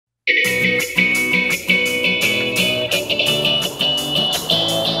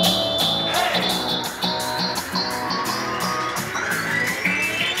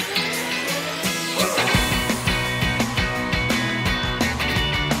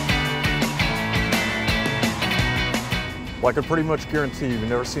Well, I can pretty much guarantee you've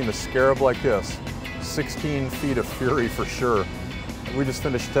never seen a Scarab like this. 16 feet of fury for sure. We just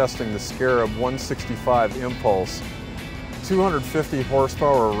finished testing the Scarab 165 Impulse. 250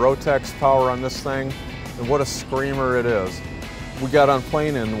 horsepower Rotex power on this thing, and what a screamer it is. We got on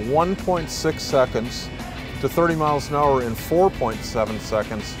plane in 1.6 seconds to 30 miles an hour in 4.7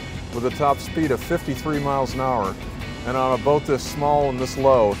 seconds with a top speed of 53 miles an hour. And on a boat this small and this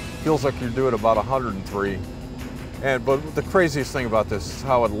low, feels like you're doing about 103. But the craziest thing about this is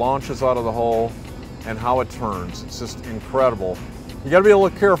how it launches out of the hull and how it turns. It's just incredible. You gotta be a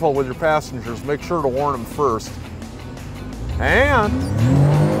little careful with your passengers. Make sure to warn them first. And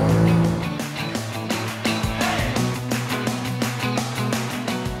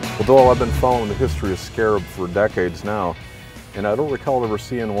well, Doyle, I've been following the history of Scarab for decades now, and I don't recall ever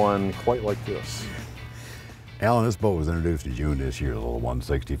seeing one quite like this. Alan, this boat was introduced in June this year, the little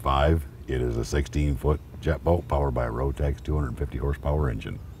 165. It is a 16-foot jet boat powered by a Rotex 250 horsepower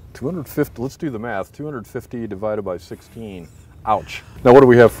engine. 250, let's do the math, 250 divided by 16. Ouch. Now what do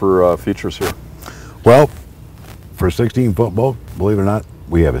we have for features here? Well, for a 16-foot boat, believe it or not,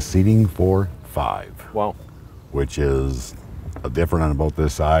 we have a seating for 5. Wow. Which is different on a boat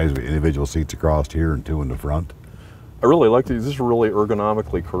this size. We have individual seats across here and 2 in the front. I really like these. This is really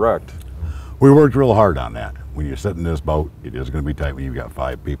ergonomically correct. We worked real hard on that. When you're sitting in this boat, it is going to be tight when you've got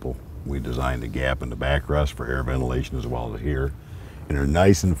 5 people. We designed a gap in the backrest for air ventilation as well as here. And they're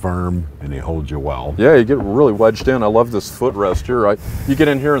nice and firm and they hold you well. Yeah, you get really wedged in. I love this footrest here. You get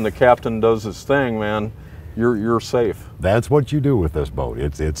in here and the captain does his thing, man. You're safe. That's what you do with this boat.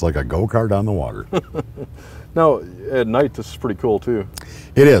 It's like a go-kart on the water. Now, at night, this is pretty cool too.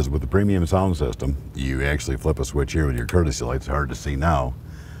 It is. With the premium sound system, you actually flip a switch here with your courtesy lights. Hard to see now,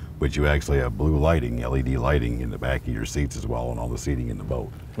 but you actually have blue lighting, LED lighting in the back of your seats as well, and all the seating in the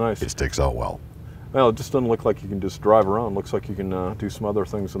boat. Nice. It sticks out well. Well, it just doesn't look like you can just drive around. It looks like you can do some other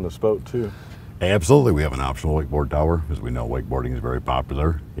things in this boat too. Absolutely. We have an optional wakeboard tower. As we know, wakeboarding is very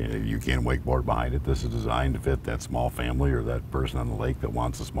popular. You can wakeboard behind it. This is designed to fit that small family or that person on the lake that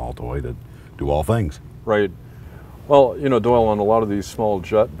wants a small toy to do all things. Right. Well, you know, Doyle, on a lot of these small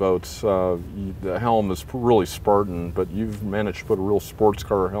jet boats, the helm is really Spartan, but you've managed to put a real sports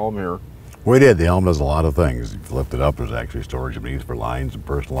car helm here. We did. The helm does a lot of things. If you lift it up, there's actually storage beneath for lines and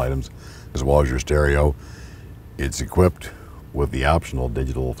personal items, as well as your stereo. It's equipped with the optional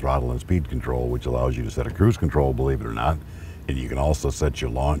digital throttle and speed control, which allows you to set a cruise control, believe it or not. And you can also set your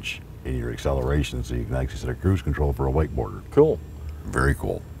launch and your acceleration, so you can actually set a cruise control for a wakeboarder. Cool. Very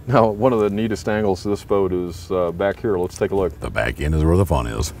cool. Now, one of the neatest angles of this boat is back here. Let's take a look. The back end is where the fun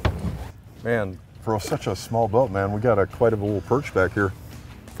is. Man, for such a small boat, man, we got quite a little perch back here.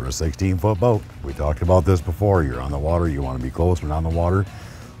 For a 16-foot boat, we talked about this before. You're on the water, you want to be close when on the water.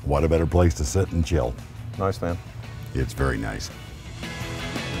 What a better place to sit and chill. Nice, man. It's very nice.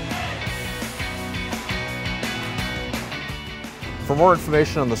 For more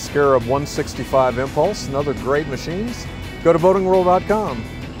information on the Scarab 165 Impulse and other great machines, go to boatingworld.com.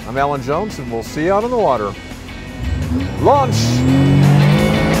 I'm Alan Jones, and we'll see you out on the water. Launch!